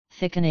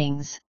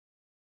Thickenings.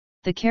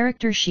 The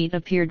character sheet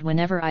appeared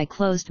whenever I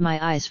closed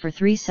my eyes for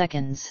 3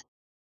 seconds.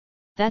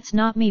 That's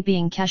not me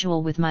being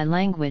casual with my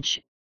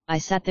language, I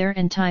sat there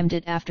and timed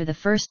it after the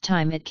first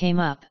time it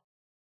came up.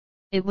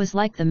 It was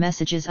like the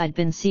messages I'd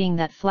been seeing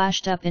that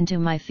flashed up into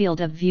my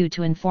field of view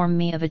to inform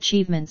me of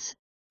achievements,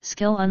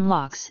 skill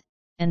unlocks,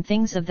 and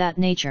things of that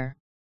nature.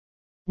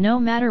 No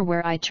matter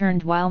where I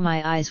turned while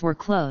my eyes were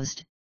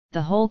closed,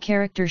 the whole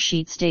character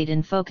sheet stayed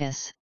in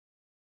focus.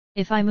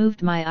 If I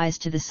moved my eyes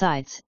to the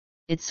sides,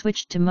 it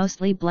switched to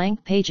mostly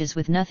blank pages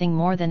with nothing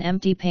more than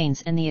empty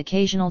panes and the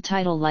occasional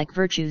title like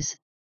Virtues,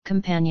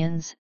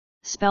 Companions,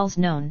 Spells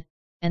Known,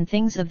 and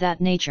things of that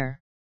nature.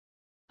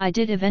 I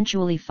did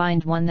eventually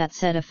find one that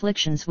said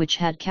Afflictions which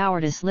had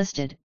Cowardice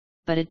listed,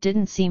 but it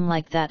didn't seem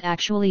like that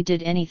actually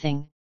did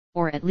anything,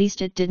 or at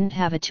least it didn't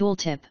have a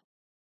tooltip.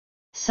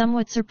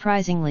 Somewhat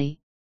surprisingly,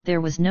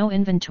 there was no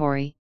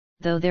inventory,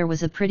 though there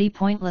was a pretty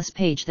pointless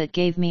page that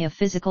gave me a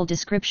physical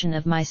description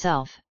of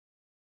myself.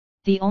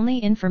 The only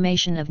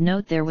information of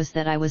note there was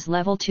that I was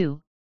level 2,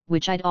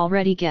 which I'd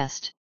already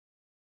guessed.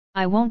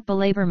 I won't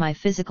belabor my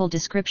physical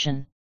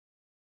description.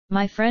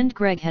 My friend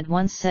Greg had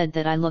once said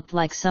that I looked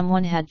like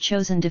someone had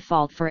chosen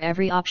default for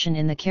every option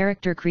in the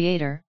character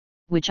creator,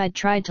 which I'd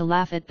tried to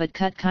laugh at but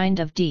cut kind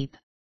of deep.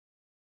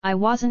 I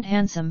wasn't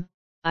handsome,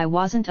 I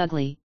wasn't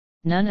ugly,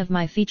 none of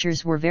my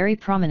features were very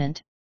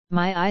prominent,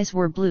 my eyes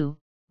were blue,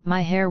 my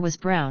hair was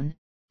brown,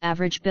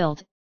 average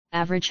build,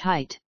 average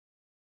height.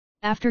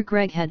 After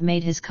Greg had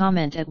made his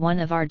comment at one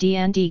of our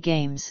D&D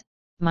games,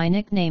 my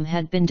nickname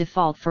had been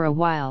default for a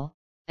while,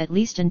 at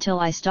least until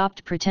I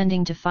stopped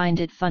pretending to find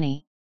it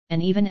funny.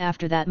 And even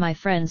after that my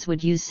friends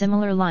would use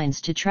similar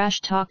lines to trash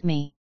talk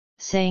me,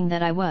 saying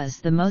that I was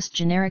the most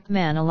generic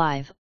man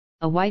alive,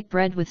 a white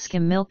bread with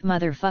skim milk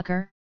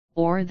motherfucker,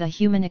 or the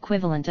human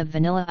equivalent of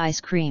vanilla ice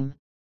cream.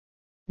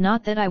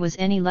 Not that I was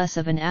any less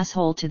of an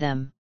asshole to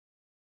them.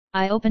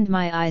 I opened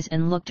my eyes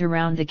and looked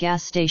around the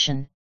gas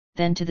station,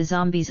 then to the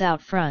zombies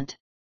out front.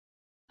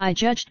 I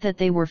judged that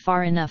they were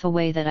far enough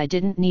away that I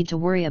didn't need to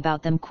worry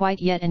about them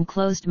quite yet and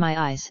closed my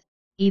eyes,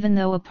 even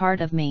though a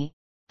part of me,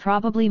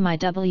 probably my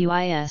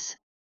WIS,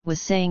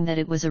 was saying that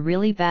it was a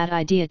really bad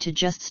idea to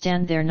just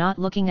stand there not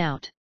looking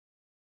out.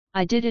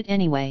 I did it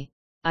anyway,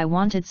 I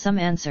wanted some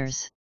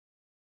answers.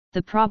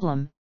 The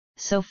problem,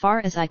 so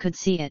far as I could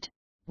see it,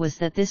 was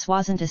that this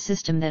wasn't a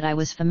system that I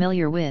was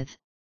familiar with.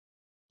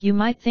 You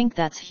might think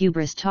that's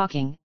hubris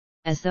talking,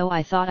 as though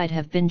I thought I'd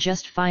have been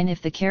just fine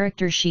if the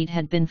character sheet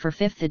had been for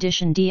 5th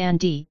edition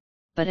D&D,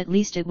 but at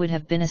least it would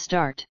have been a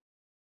start.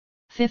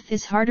 5th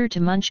is harder to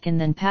munchkin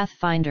than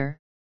Pathfinder,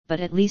 but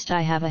at least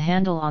I have a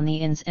handle on the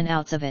ins and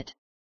outs of it.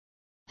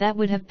 That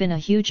would have been a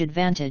huge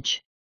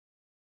advantage.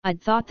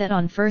 I'd thought that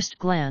on first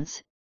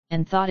glance,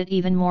 and thought it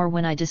even more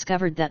when I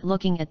discovered that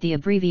looking at the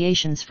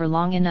abbreviations for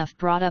long enough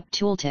brought up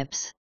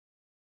tooltips.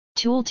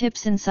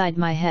 Tooltips inside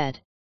my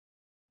head.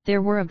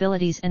 There were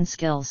abilities and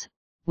skills,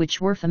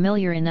 which were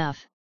familiar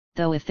enough,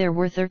 though if there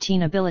were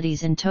 13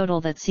 abilities in total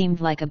that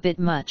seemed like a bit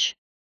much.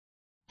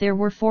 There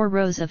were 4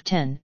 rows of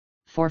 10,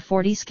 for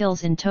 40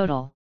 skills in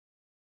total.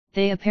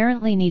 They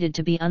apparently needed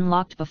to be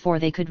unlocked before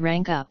they could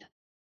rank up.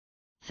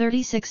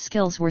 36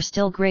 skills were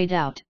still grayed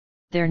out,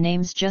 their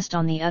names just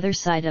on the other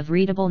side of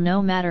readable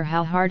no matter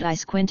how hard I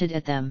squinted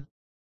at them.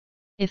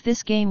 If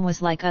this game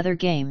was like other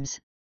games,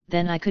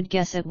 then I could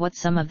guess at what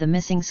some of the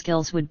missing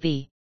skills would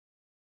be.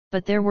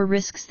 But there were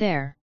risks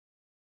there.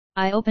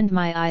 I opened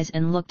my eyes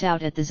and looked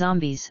out at the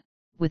zombies,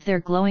 with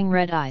their glowing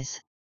red eyes.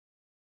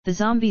 The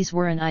zombies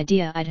were an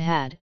idea I'd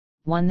had,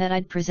 one that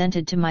I'd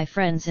presented to my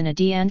friends in a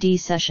D&D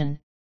session,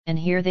 and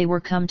here they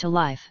were come to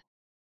life.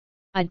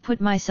 I'd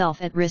put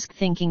myself at risk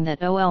thinking that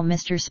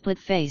Mr.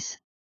 Splitface,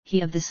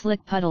 he of the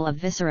slick puddle of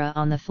viscera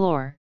on the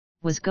floor,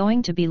 was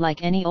going to be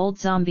like any old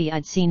zombie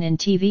I'd seen in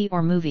TV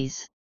or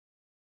movies.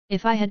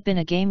 If I had been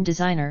a game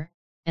designer,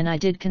 and I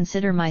did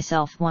consider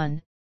myself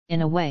one,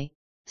 in a way,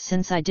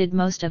 since I did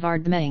most of our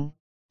DMing,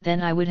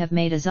 then I would have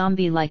made a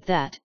zombie like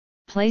that,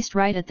 placed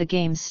right at the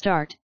game's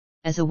start,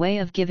 as a way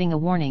of giving a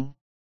warning.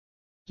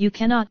 You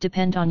cannot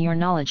depend on your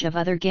knowledge of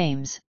other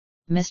games,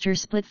 Mr.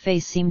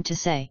 Splitface seemed to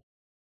say.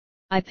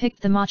 I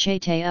picked the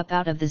machete up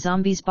out of the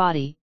zombie's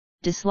body,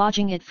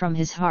 dislodging it from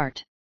his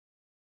heart.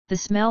 The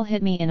smell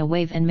hit me in a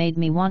wave and made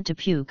me want to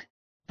puke,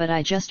 but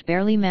I just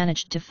barely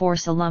managed to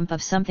force a lump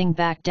of something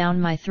back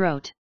down my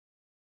throat.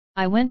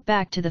 I went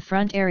back to the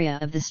front area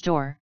of the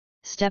store,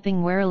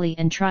 stepping warily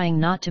and trying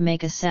not to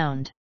make a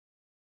sound.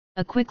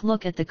 A quick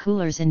look at the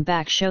coolers in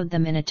back showed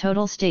them in a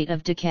total state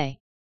of decay.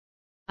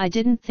 I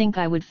didn't think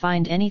I would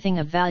find anything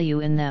of value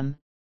in them,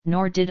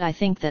 nor did I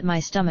think that my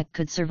stomach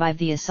could survive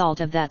the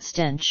assault of that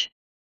stench.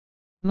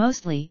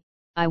 Mostly,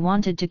 I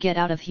wanted to get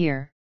out of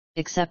here,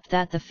 except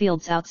that the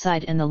fields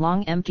outside and the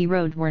long empty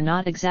road were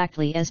not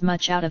exactly as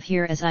much out of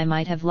here as I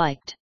might have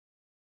liked.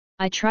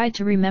 I tried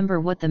to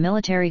remember what the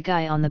military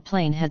guy on the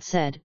plane had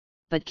said,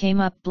 but came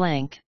up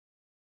blank.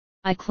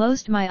 I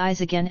closed my eyes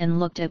again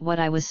and looked at what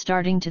I was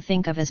starting to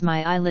think of as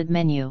my eyelid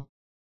menu.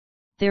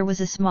 There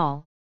was a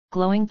small,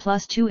 glowing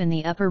 +2 in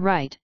the upper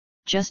right,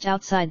 just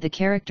outside the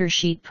character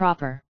sheet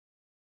proper.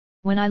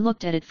 When I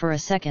looked at it for a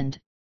second,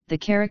 the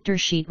character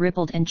sheet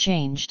rippled and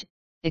changed,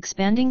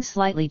 expanding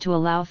slightly to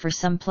allow for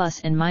some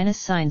plus and minus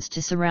signs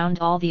to surround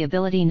all the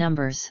ability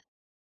numbers.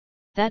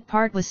 That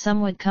part was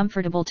somewhat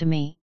comfortable to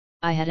me.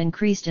 I had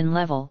increased in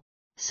level,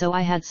 so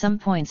I had some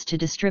points to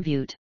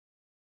distribute.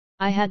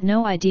 I had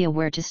no idea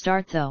where to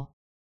start though.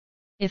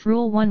 If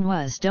Rule 1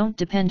 was don't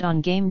depend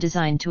on game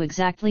design to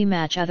exactly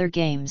match other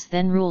games,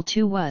 then Rule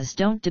 2 was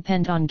don't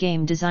depend on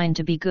game design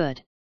to be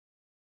good.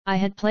 I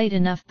had played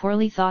enough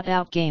poorly thought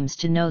out games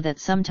to know that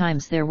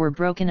sometimes there were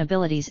broken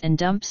abilities and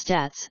dump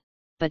stats,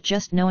 but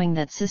just knowing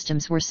that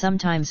systems were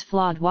sometimes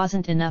flawed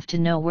wasn't enough to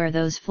know where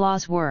those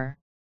flaws were.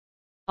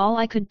 All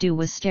I could do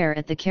was stare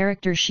at the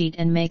character sheet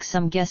and make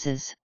some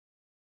guesses.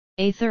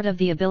 A third of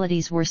the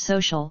abilities were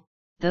social,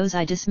 those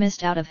I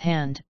dismissed out of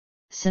hand,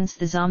 since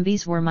the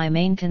zombies were my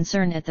main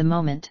concern at the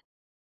moment.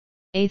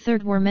 A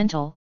third were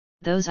mental,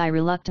 those I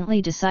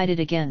reluctantly decided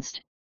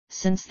against,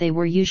 since they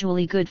were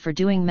usually good for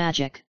doing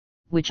magic,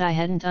 which I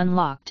hadn't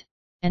unlocked,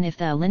 and if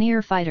the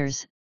linear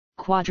fighters,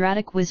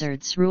 quadratic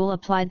wizards rule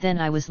applied, then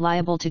I was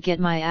liable to get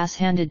my ass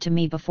handed to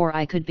me before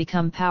I could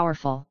become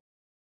powerful.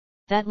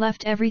 That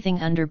left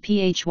everything under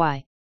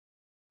PHY.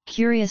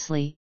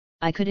 Curiously,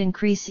 I could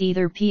increase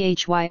either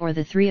PHY or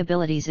the 3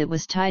 abilities it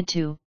was tied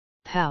to,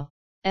 POW,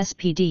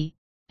 SPD,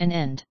 and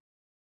END.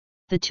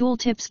 The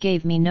tooltips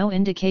gave me no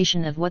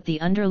indication of what the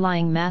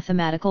underlying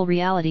mathematical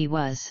reality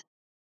was.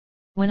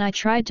 When I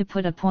tried to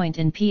put a point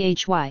in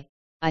PHY,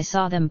 I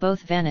saw them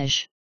both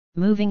vanish,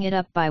 moving it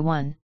up by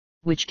 1,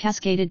 which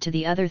cascaded to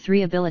the other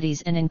 3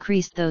 abilities and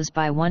increased those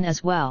by 1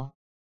 as well.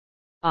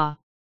 Ah!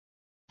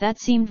 That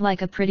seemed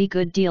like a pretty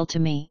good deal to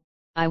me.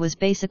 I was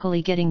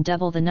basically getting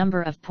double the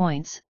number of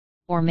points,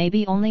 or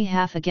maybe only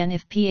half again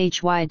if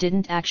PHY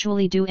didn't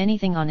actually do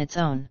anything on its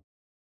own.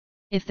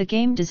 If the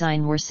game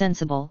design were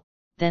sensible,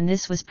 then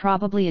this was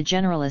probably a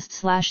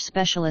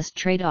generalist/specialist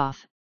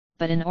trade-off,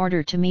 but in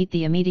order to meet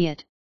the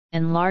immediate,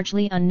 and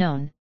largely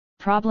unknown,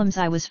 problems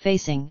I was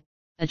facing,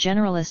 a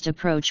generalist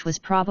approach was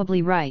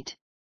probably right.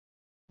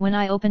 When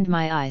I opened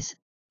my eyes,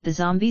 the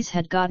zombies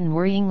had gotten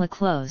worryingly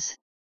close.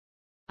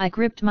 I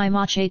gripped my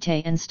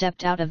machete and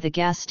stepped out of the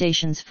gas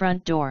station's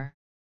front door.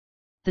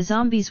 The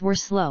zombies were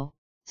slow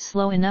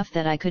enough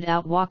that I could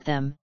outwalk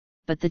them,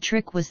 but the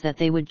trick was that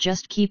they would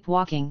just keep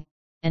walking,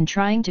 and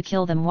trying to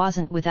kill them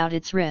wasn't without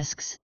its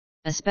risks,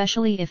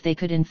 especially if they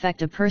could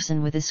infect a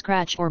person with a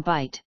scratch or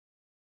bite.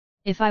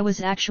 If I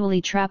was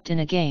actually trapped in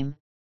a game,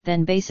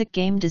 then basic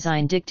game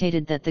design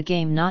dictated that the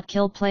game not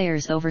kill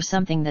players over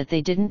something that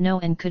they didn't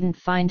know and couldn't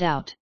find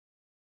out.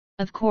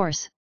 Of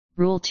course,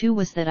 Rule 2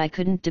 was that I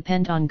couldn't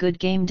depend on good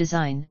game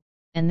design,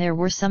 and there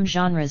were some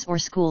genres or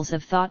schools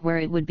of thought where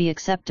it would be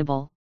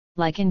acceptable,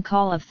 like in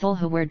Call of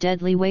Cthulhu where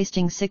deadly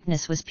wasting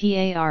sickness was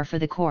par for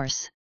the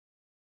course.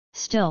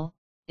 Still,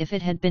 if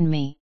it had been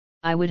me,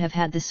 I would have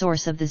had the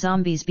source of the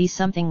zombies be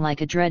something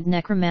like a dread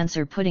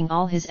necromancer putting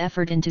all his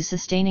effort into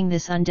sustaining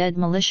this undead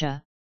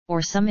militia,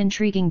 or some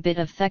intriguing bit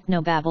of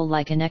technobabble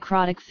like a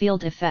necrotic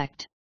field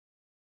effect.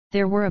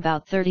 There were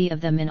about 30 of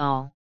them in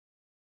all.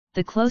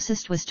 The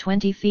closest was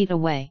 20 feet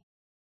away.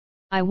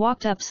 I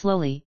walked up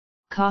slowly,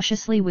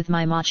 cautiously with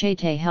my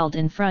machete held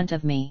in front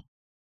of me.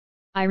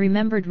 I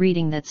remembered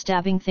reading that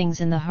stabbing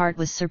things in the heart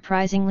was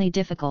surprisingly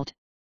difficult,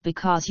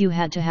 because you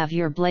had to have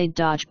your blade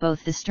dodge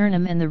both the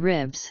sternum and the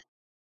ribs.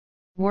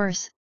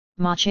 Worse,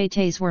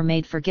 machetes were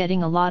made for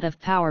getting a lot of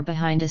power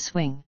behind a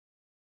swing.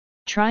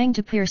 Trying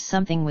to pierce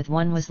something with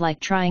one was like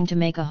trying to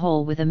make a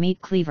hole with a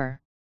meat cleaver.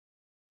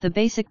 The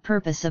basic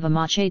purpose of a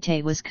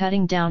machete was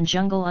cutting down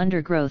jungle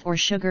undergrowth or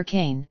sugar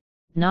cane,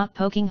 not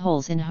poking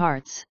holes in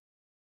hearts.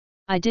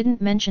 I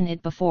didn't mention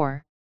it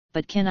before,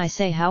 but can I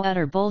say how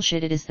utter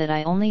bullshit it is that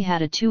I only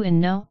had a 2 in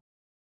no?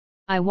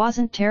 I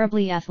wasn't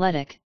terribly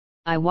athletic,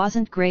 I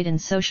wasn't great in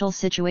social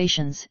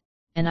situations,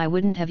 and I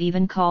wouldn't have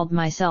even called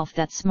myself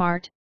that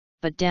smart,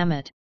 but damn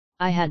it,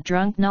 I had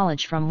drunk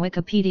knowledge from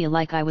Wikipedia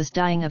like I was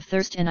dying of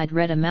thirst and I'd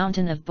read a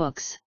mountain of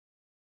books.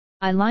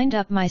 I lined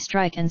up my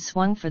strike and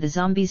swung for the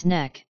zombie's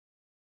neck.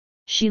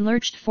 She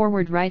lurched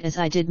forward right as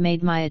I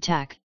made my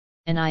attack,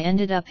 and I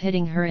ended up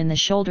hitting her in the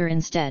shoulder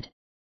instead.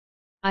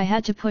 I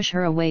had to push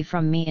her away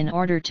from me in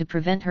order to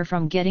prevent her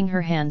from getting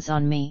her hands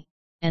on me,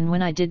 and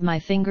when I did my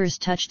fingers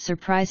touched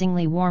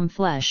surprisingly warm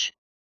flesh.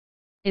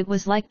 It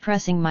was like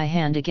pressing my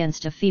hand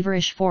against a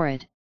feverish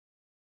forehead.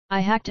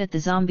 I hacked at the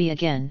zombie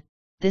again,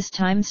 this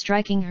time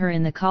striking her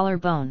in the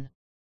collarbone.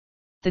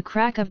 The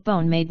crack of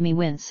bone made me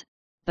wince,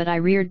 but I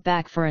reared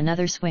back for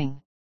another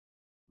swing.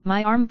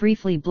 My arm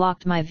briefly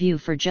blocked my view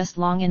for just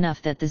long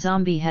enough that the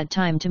zombie had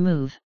time to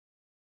move.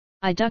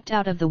 I ducked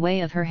out of the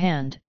way of her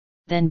hand,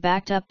 then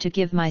backed up to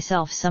give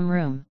myself some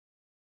room.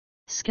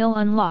 Skill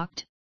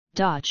unlocked,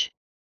 dodge.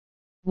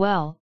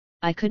 Well,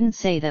 I couldn't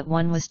say that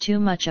one was too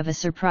much of a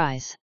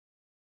surprise.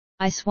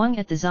 I swung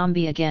at the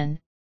zombie again,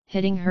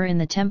 hitting her in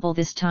the temple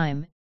this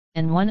time,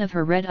 and one of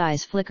her red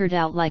eyes flickered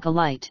out like a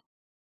light.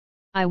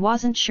 I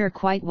wasn't sure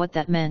quite what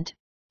that meant.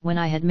 When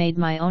I had made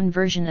my own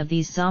version of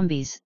these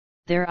zombies,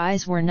 their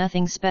eyes were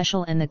nothing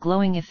special and the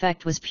glowing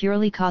effect was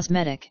purely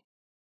cosmetic.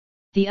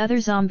 The other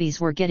zombies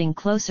were getting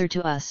closer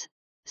to us,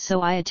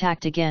 so I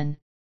attacked again,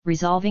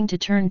 resolving to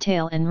turn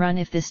tail and run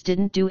if this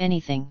didn't do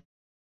anything.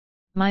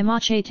 My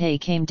machete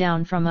came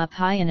down from up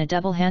high in a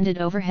double-handed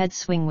overhead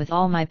swing with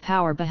all my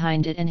power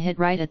behind it and hit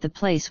right at the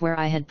place where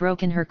I had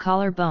broken her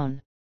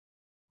collarbone.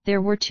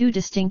 There were two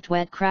distinct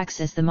wet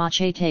cracks as the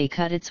machete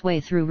cut its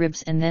way through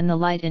ribs, and then the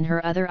light in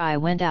her other eye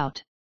went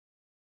out.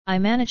 I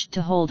managed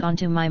to hold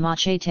onto my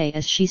machete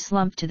as she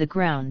slumped to the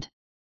ground.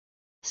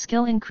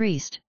 Skill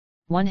increased,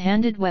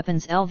 one-handed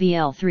weapons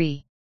LVL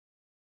 3.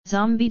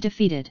 Zombie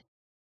defeated.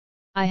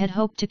 I had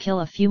hoped to kill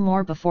a few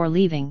more before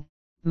leaving,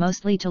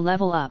 mostly to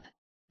level up,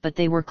 but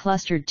they were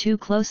clustered too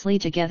closely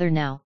together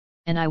now,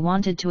 and I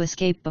wanted to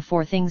escape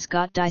before things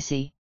got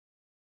dicey.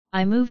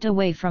 I moved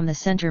away from the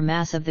center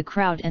mass of the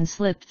crowd and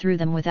slipped through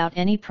them without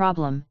any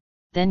problem,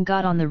 then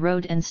got on the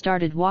road and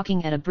started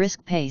walking at a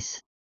brisk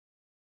pace.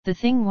 The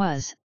thing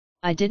was,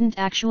 I didn't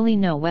actually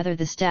know whether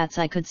the stats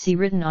I could see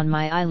written on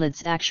my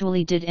eyelids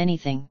actually did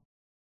anything.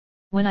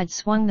 When I'd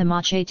swung the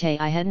machete,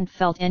 I hadn't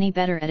felt any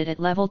better at it at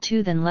level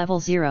 2 than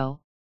level 0,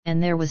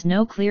 and there was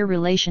no clear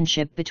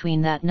relationship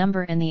between that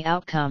number and the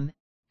outcome,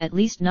 at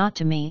least not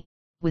to me,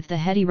 with the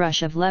heady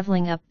rush of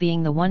leveling up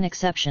being the one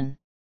exception.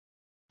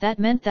 That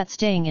meant that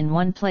staying in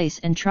one place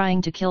and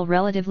trying to kill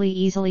relatively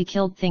easily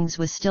killed things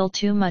was still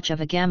too much of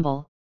a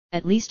gamble,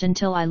 at least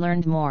until I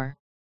learned more.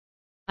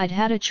 I'd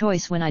had a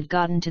choice when I'd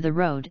gotten to the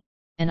road,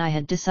 and I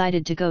had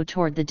decided to go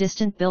toward the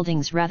distant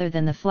buildings rather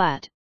than the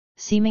flat,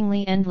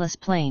 seemingly endless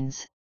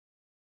plains.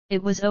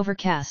 It was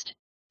overcast,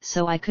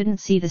 so I couldn't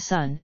see the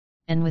sun,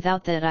 and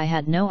without that I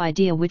had no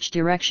idea which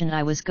direction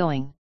I was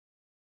going.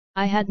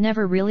 I had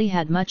never really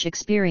had much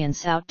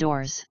experience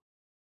outdoors.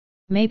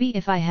 Maybe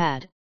if I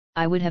had,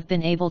 I would have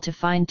been able to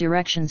find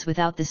directions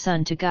without the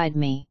sun to guide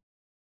me.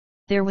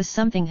 There was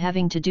something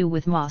having to do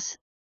with moss,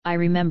 I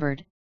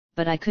remembered,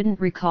 but I couldn't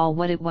recall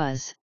what it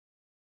was.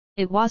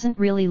 It wasn't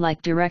really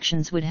like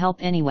directions would help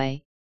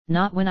anyway,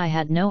 not when I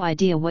had no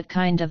idea what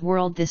kind of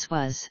world this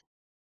was.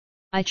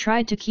 I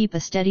tried to keep a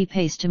steady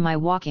pace to my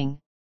walking,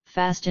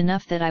 fast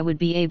enough that I would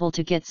be able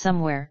to get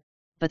somewhere,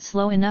 but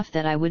slow enough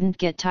that I wouldn't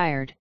get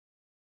tired.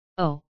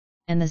 Oh,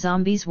 and the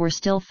zombies were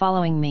still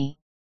following me,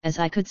 as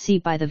I could see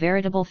by the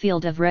veritable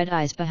field of red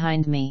eyes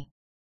behind me.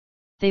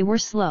 They were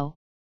slow,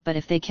 but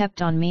if they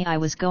kept on me I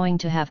was going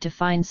to have to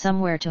find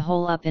somewhere to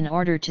hole up in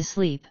order to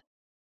sleep.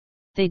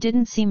 They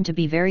didn't seem to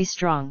be very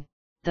strong,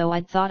 though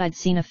I'd thought I'd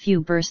seen a few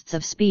bursts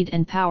of speed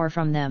and power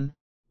from them,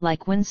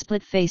 like when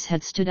Splitface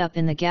had stood up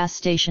in the gas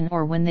station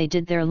or when they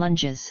did their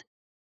lunges.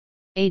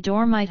 A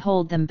door might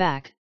hold them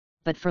back,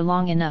 but for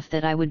long enough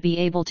that I would be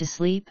able to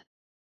sleep?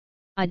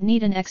 I'd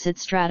need an exit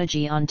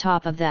strategy on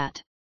top of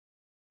that.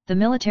 The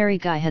military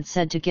guy had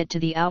said to get to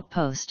the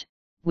outpost,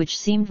 which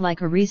seemed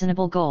like a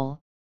reasonable goal,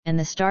 and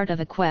the start of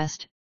a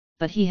quest,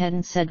 but he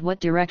hadn't said what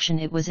direction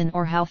it was in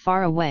or how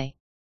far away.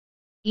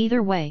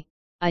 Either way,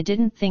 I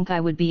didn't think I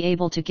would be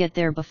able to get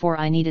there before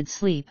I needed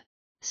sleep,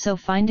 so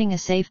finding a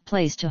safe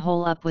place to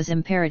hole up was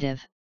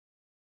imperative.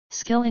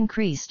 Skill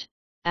increased,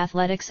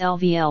 Athletics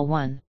LVL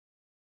 1.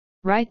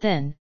 Right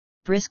then,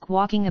 brisk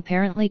walking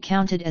apparently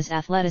counted as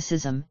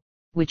athleticism,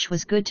 which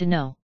was good to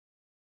know.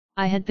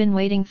 I had been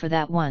waiting for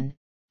that one,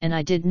 and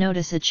I did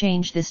notice a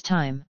change this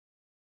time.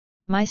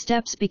 My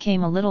steps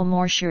became a little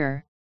more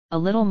sure, a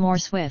little more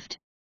swift,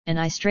 and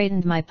I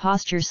straightened my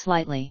posture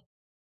slightly.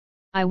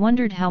 I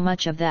wondered how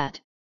much of that,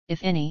 if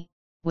any,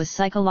 was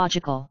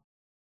psychological.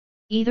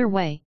 Either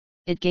way,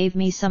 it gave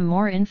me some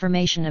more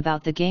information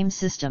about the game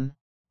system,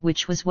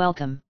 which was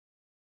welcome.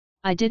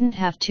 I didn't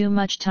have too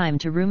much time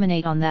to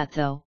ruminate on that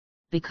though,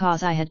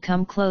 because I had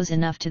come close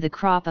enough to the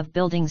crop of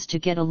buildings to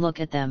get a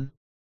look at them.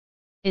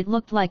 It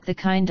looked like the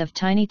kind of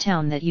tiny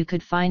town that you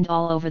could find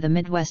all over the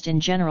Midwest in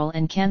general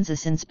and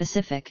Kansas in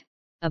specific,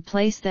 a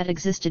place that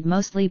existed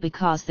mostly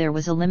because there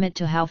was a limit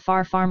to how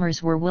far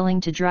farmers were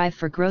willing to drive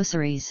for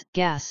groceries,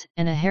 gas,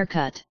 and a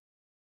haircut.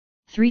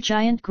 3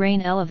 giant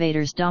grain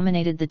elevators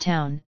dominated the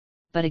town,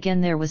 but again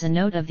there was a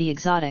note of the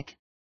exotic,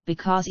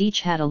 because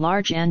each had a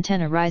large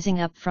antenna rising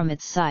up from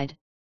its side,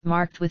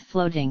 marked with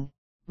floating,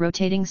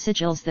 rotating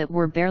sigils that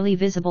were barely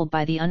visible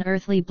by the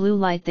unearthly blue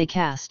light they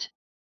cast.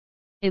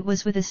 It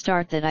was with a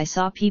start that I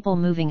saw people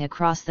moving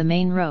across the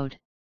main road.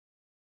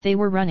 They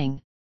were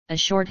running, a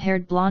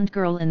short-haired blonde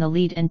girl in the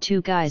lead and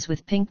 2 guys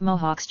with pink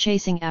mohawks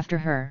chasing after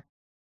her.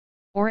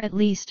 Or at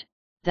least,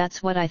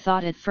 that's what I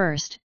thought at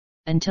first,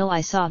 until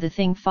I saw the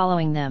thing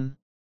following them.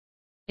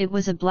 It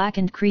was a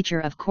blackened creature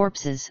of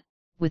corpses,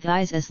 with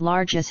eyes as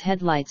large as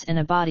headlights and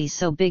a body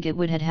so big it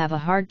would have a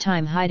hard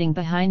time hiding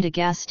behind a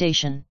gas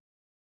station.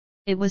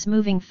 It was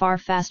moving far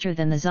faster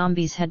than the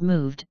zombies had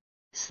moved,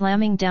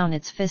 slamming down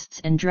its fists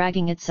and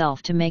dragging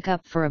itself to make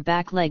up for a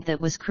back leg that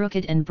was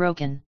crooked and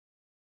broken.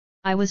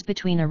 I was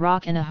between a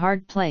rock and a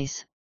hard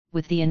place,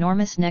 with the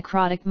enormous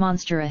necrotic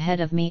monster ahead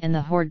of me and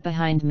the horde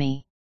behind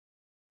me.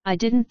 I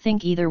didn't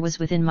think either was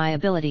within my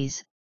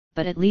abilities,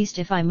 but at least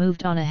if I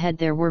moved on ahead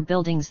there were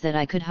buildings that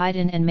I could hide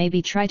in and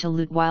maybe try to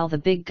loot while the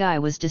big guy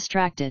was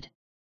distracted.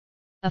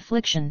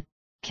 Affliction,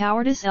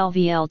 Cowardice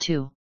LVL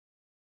 2.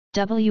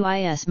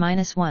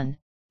 WIS-1,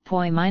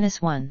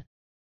 -1.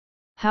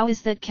 How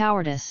is that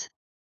cowardice?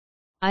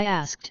 I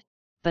asked,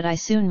 but I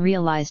soon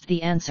realized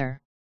the answer.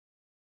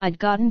 I'd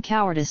gotten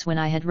cowardice when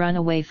I had run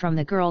away from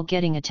the girl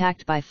getting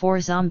attacked by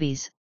 4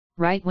 zombies,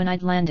 right when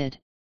I'd landed.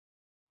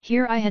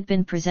 Here I had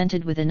been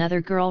presented with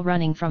another girl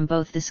running from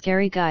both the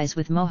scary guys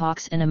with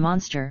mohawks and a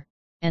monster,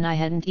 and I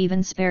hadn't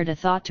even spared a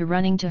thought to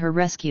running to her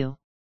rescue.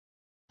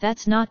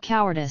 That's not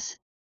cowardice,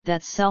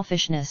 that's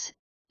selfishness,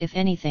 if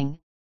anything,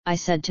 I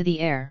said to the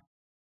air.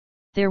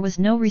 There was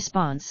no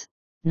response,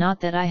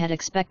 not that I had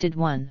expected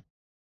one.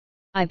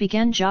 I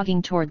began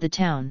jogging toward the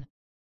town.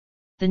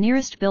 The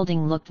nearest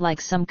building looked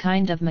like some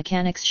kind of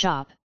mechanic's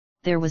shop.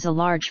 There was a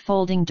large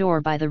folding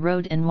door by the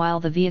road, and while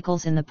the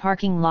vehicles in the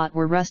parking lot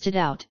were rusted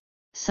out,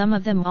 some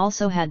of them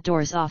also had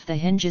doors off the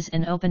hinges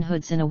and open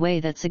hoods in a way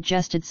that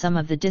suggested some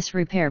of the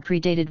disrepair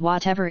predated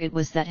whatever it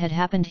was that had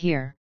happened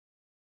here.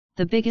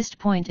 The biggest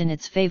point in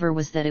its favor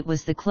was that it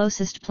was the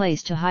closest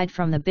place to hide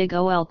from the big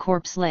OL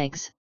corpse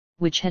legs,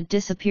 which had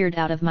disappeared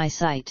out of my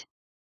sight.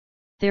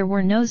 There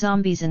were no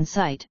zombies in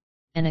sight,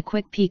 and a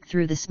quick peek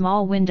through the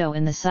small window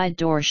in the side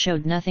door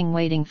showed nothing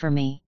waiting for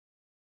me.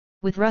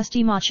 With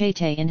rusty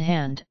machete in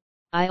hand,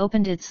 I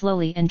opened it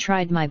slowly and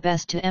tried my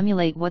best to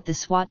emulate what the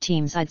SWAT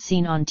teams I'd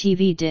seen on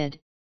TV did,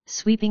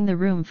 sweeping the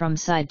room from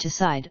side to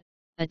side,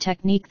 a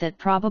technique that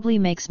probably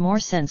makes more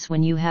sense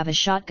when you have a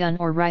shotgun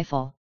or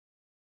rifle.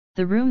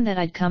 The room that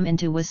I'd come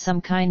into was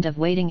some kind of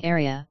waiting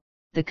area,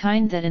 the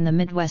kind that in the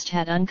Midwest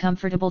had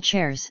uncomfortable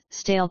chairs,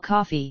 stale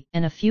coffee,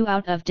 and a few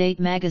out-of-date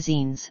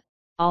magazines,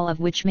 all of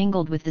which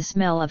mingled with the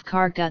smell of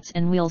car guts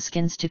and wheel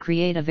skins to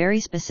create a very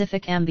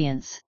specific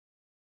ambience.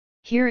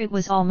 Here it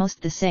was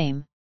almost the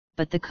same,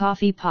 but the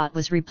coffee pot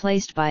was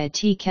replaced by a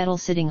tea kettle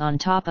sitting on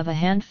top of a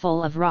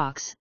handful of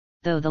rocks,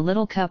 though the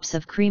little cups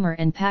of creamer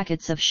and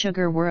packets of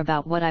sugar were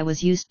about what I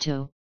was used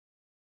to.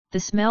 The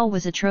smell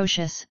was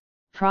atrocious,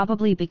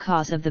 probably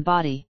because of the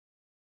body.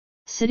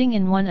 Sitting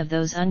in one of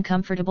those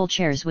uncomfortable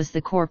chairs was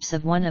the corpse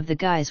of one of the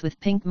guys with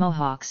pink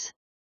mohawks.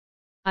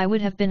 I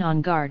would have been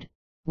on guard,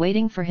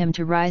 waiting for him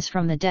to rise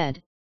from the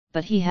dead,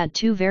 but he had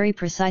 2 very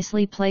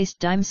precisely placed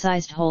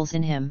dime-sized holes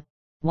in him,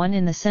 one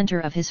in the center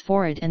of his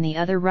forehead and the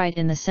other right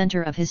in the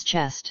center of his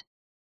chest.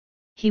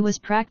 He was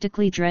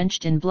practically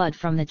drenched in blood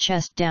from the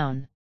chest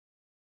down.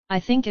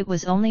 I think it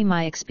was only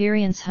my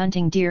experience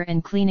hunting deer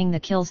and cleaning the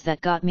kills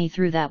that got me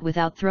through that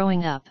without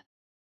throwing up.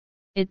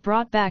 It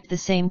brought back the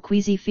same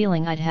queasy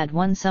feeling I'd had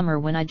one summer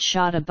when I'd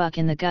shot a buck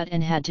in the gut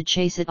and had to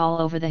chase it all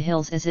over the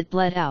hills as it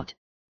bled out,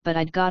 but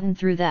I'd gotten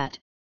through that,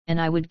 and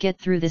I would get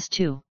through this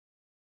too.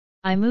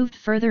 I moved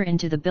further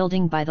into the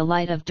building by the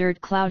light of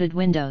dirt-clouded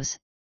windows,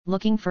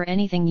 looking for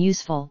anything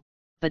useful,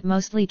 but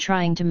mostly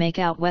trying to make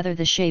out whether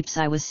the shapes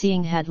I was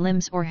seeing had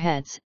limbs or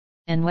heads,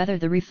 and whether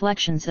the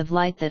reflections of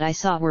light that I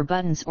saw were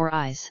buttons or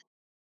eyes.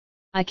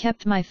 I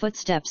kept my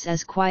footsteps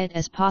as quiet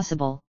as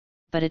possible,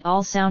 but it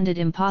all sounded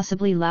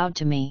impossibly loud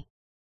to me.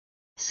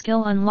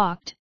 Skill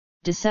unlocked,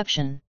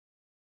 deception.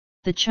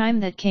 The chime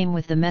that came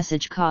with the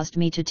message caused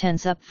me to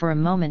tense up for a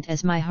moment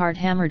as my heart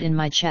hammered in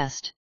my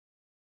chest.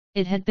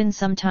 It had been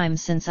some time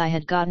since I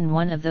had gotten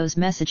one of those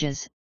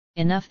messages,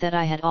 enough that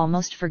I had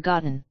almost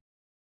forgotten.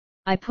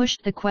 I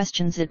pushed the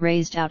questions it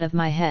raised out of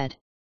my head.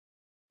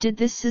 Did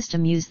this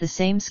system use the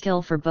same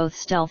skill for both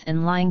stealth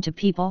and lying to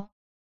people?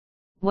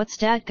 What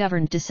stat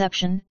governed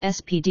deception,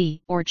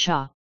 SPD, or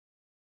CHA?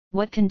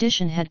 What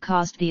condition had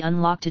caused the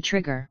unlock to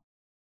trigger?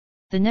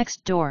 The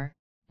next door,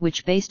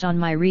 which based on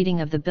my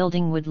reading of the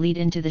building would lead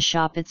into the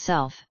shop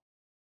itself.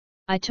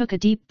 I took a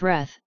deep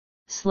breath,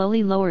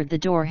 slowly lowered the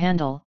door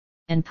handle,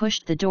 and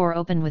pushed the door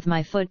open with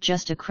my foot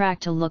just a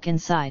crack to look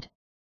inside.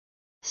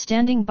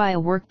 Standing by a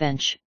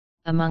workbench,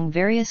 among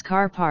various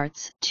car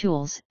parts,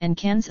 tools, and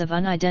cans of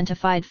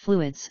unidentified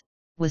fluids,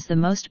 was the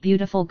most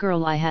beautiful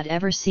girl I had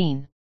ever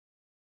seen.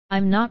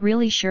 I'm not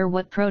really sure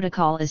what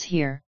protocol is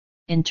here,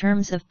 in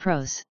terms of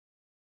pros.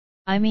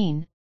 I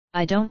mean,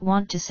 I don't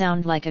want to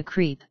sound like a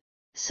creep,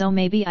 so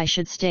maybe I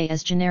should stay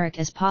as generic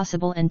as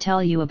possible and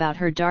tell you about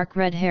her dark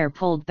red hair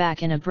pulled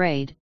back in a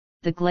braid,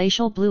 the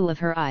glacial blue of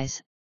her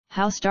eyes,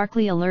 how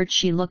starkly alert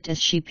she looked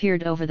as she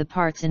peered over the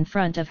parts in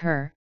front of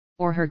her,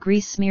 or her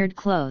grease-smeared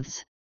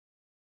clothes.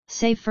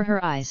 Save for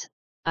her eyes,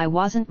 I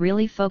wasn't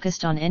really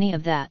focused on any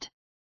of that.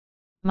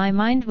 My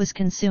mind was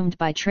consumed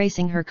by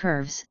tracing her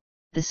curves,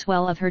 the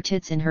swell of her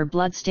tits in her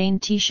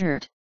blood-stained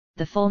t-shirt,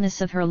 the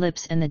fullness of her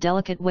lips and the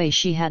delicate way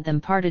she had them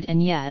parted,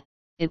 and yet,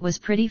 it was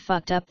pretty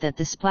fucked up that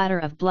the splatter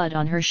of blood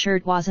on her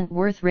shirt wasn't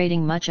worth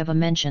rating much of a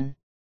mention.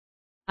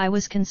 I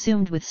was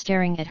consumed with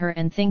staring at her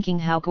and thinking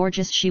how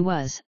gorgeous she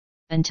was,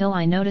 until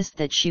I noticed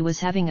that she was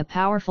having a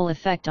powerful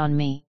effect on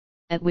me,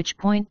 at which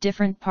point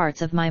different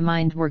parts of my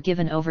mind were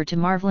given over to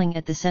marveling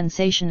at the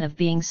sensation of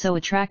being so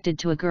attracted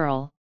to a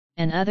girl,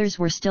 and others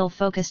were still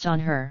focused on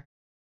her.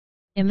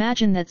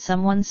 Imagine that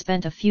someone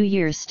spent a few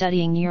years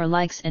studying your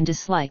likes and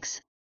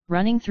dislikes,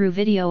 running through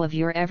video of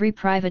your every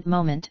private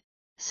moment,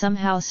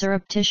 somehow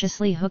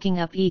surreptitiously hooking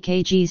up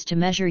EKGs to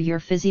measure your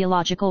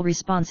physiological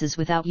responses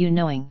without you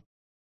knowing.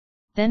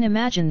 Then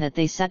imagine that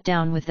they sat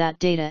down with that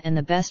data and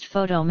the best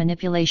photo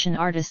manipulation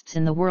artists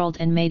in the world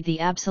and made the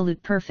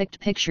absolute perfect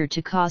picture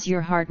to cause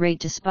your heart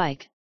rate to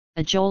spike,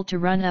 a jolt to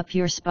run up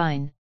your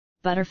spine,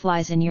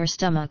 butterflies in your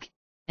stomach,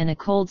 and a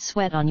cold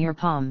sweat on your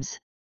palms.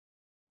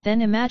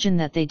 Then imagine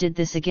that they did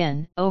this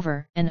again,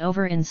 over and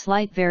over in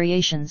slight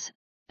variations,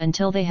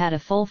 until they had a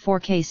full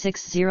 4K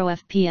 60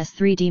 FPS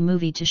 3D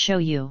movie to show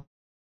you.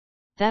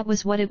 That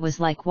was what it was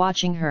like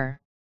watching her.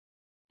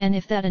 And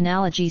if that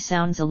analogy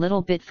sounds a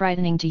little bit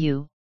frightening to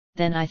you,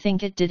 then I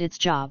think it did its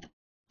job,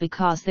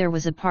 because there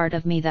was a part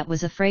of me that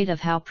was afraid of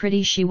how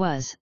pretty she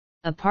was,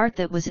 a part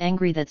that was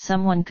angry that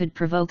someone could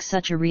provoke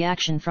such a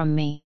reaction from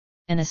me,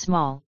 and a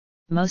small,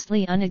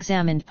 mostly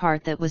unexamined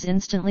part that was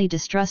instantly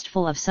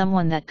distrustful of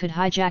someone that could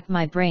hijack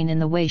my brain in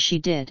the way she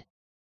did.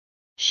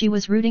 She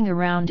was rooting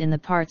around in the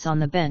parts on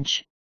the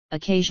bench,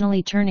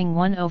 occasionally turning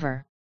one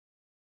over.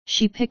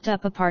 She picked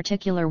up a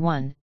particular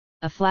one,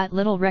 a flat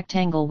little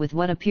rectangle with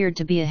what appeared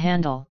to be a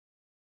handle.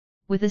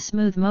 With a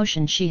smooth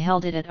motion she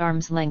held it at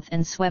arm's length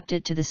and swept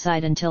it to the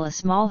side until a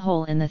small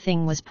hole in the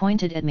thing was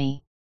pointed at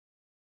me.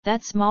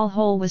 That small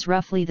hole was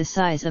roughly the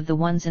size of the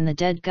ones in the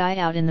dead guy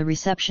out in the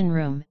reception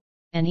room,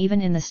 and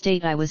even in the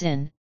state I was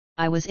in,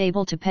 I was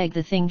able to peg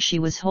the thing she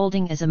was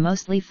holding as a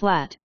mostly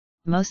flat,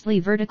 mostly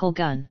vertical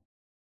gun.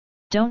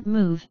 "Don't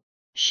move,"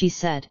 she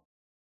said.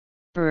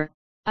 "Brr,"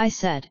 I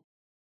said.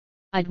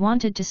 I'd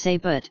wanted to say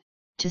but,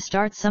 to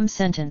start some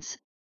sentence,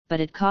 but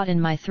it caught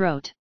in my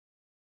throat.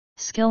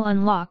 Skill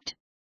unlocked,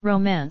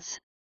 romance.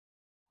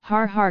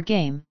 Har har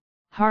game,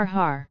 har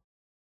har.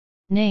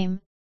 Name,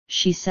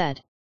 she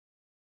said.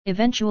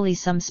 Eventually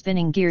some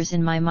spinning gears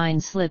in my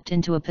mind slipped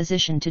into a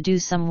position to do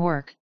some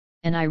work,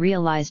 and I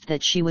realized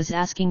that she was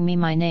asking me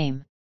my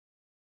name.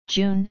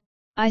 "June,"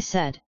 I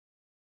said.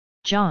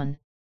 "John,"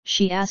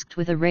 she asked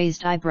with a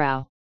raised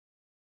eyebrow.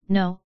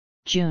 "No,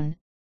 June,"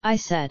 I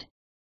said.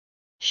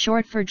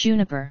 "Short for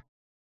juniper."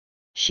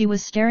 She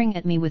was staring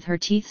at me with her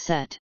teeth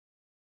set.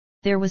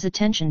 There was a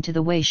tension to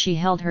the way she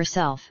held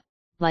herself,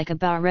 like a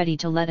bow ready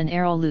to let an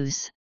arrow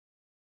loose.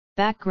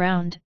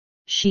 "Background?"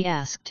 she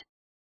asked.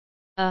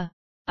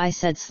 I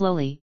said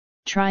slowly,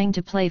 trying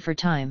to play for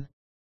time.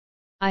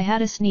 I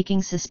had a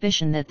sneaking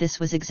suspicion that this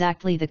was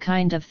exactly the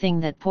kind of thing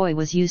that poi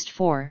was used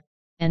for,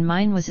 and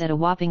mine was at a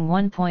whopping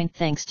 1 point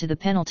thanks to the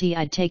penalty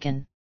I'd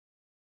taken.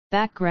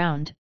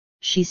 "Background,"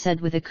 she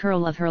said with a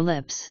curl of her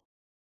lips.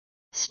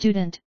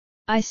 "Student,"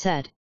 I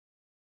said.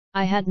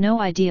 I had no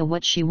idea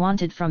what she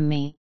wanted from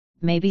me,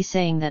 maybe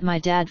saying that my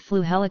dad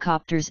flew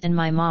helicopters and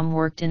my mom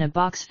worked in a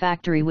box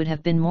factory would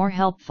have been more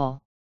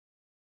helpful.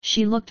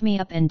 She looked me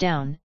up and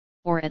down,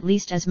 or at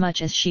least as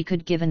much as she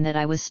could given that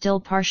I was still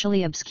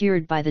partially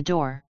obscured by the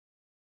door.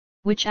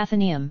 "Which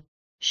Athenaeum?"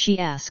 she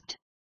asked.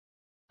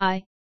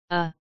 I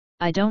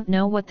don't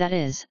know what that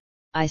is,"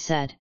 I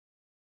said.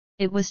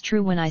 It was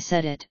true when I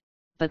said it,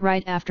 but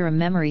right after a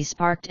memory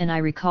sparked and I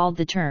recalled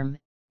the term,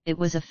 it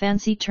was a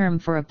fancy term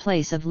for a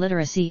place of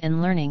literacy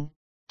and learning,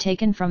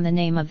 taken from the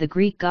name of the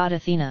Greek god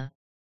Athena.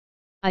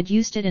 I'd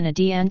used it in a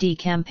D&D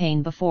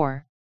campaign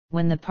before,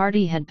 when the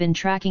party had been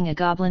tracking a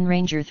goblin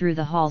ranger through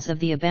the halls of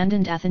the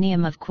abandoned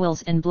Athenaeum of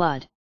Quills and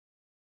Blood.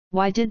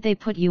 "Why did they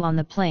put you on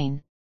the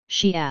plane?"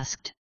 she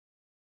asked.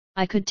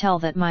 I could tell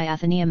that my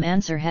Athenaeum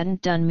answer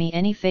hadn't done me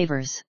any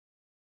favors.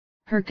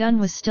 Her gun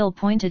was still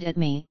pointed at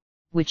me,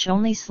 which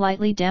only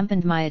slightly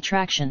dampened my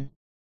attraction.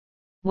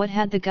 "What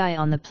had the guy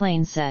on the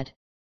plane said?"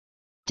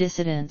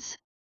 "Dissidents."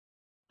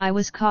 "I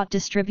was caught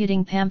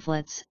distributing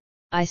pamphlets,"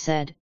 I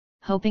said,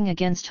 hoping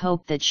against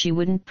hope that she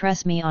wouldn't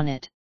press me on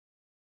it.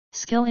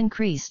 Skill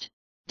increased,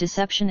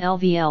 Deception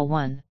LVL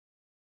 1.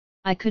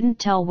 I couldn't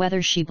tell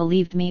whether she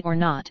believed me or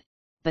not,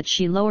 but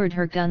she lowered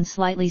her gun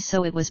slightly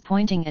so it was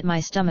pointing at my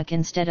stomach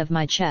instead of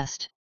my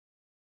chest.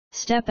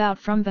 "Step out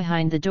from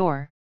behind the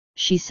door,"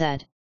 she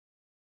said.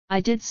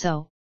 I did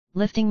so,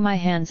 lifting my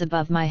hands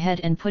above my head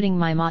and putting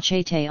my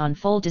machete on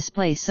full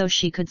display so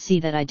she could see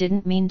that I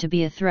didn't mean to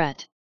be a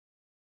threat.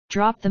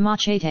 "Drop the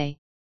machete,"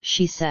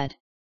 she said.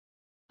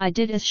 I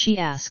did as she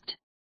asked.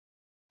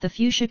 "The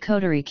fuchsia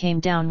coterie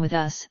came down with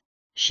us,"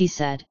 she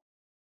said.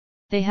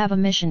 "They have a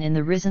mission in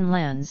the Risen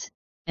Lands,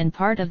 and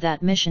part of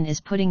that mission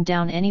is putting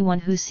down anyone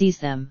who sees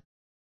them.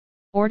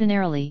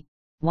 Ordinarily,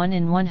 1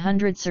 in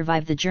 100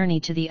 survive the journey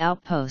to the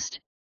outpost,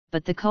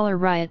 but the color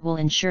riot will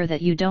ensure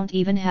that you don't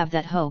even have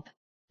that hope,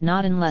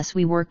 not unless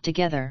we work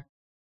together."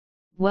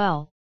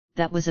 Well,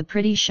 that was a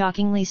pretty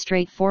shockingly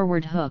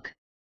straightforward hook.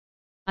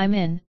 "I'm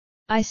in,"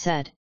 I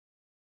said.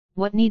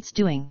 "What needs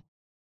doing?"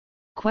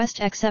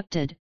 "Quest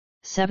accepted,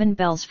 7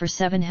 bells for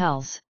 7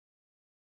 hells."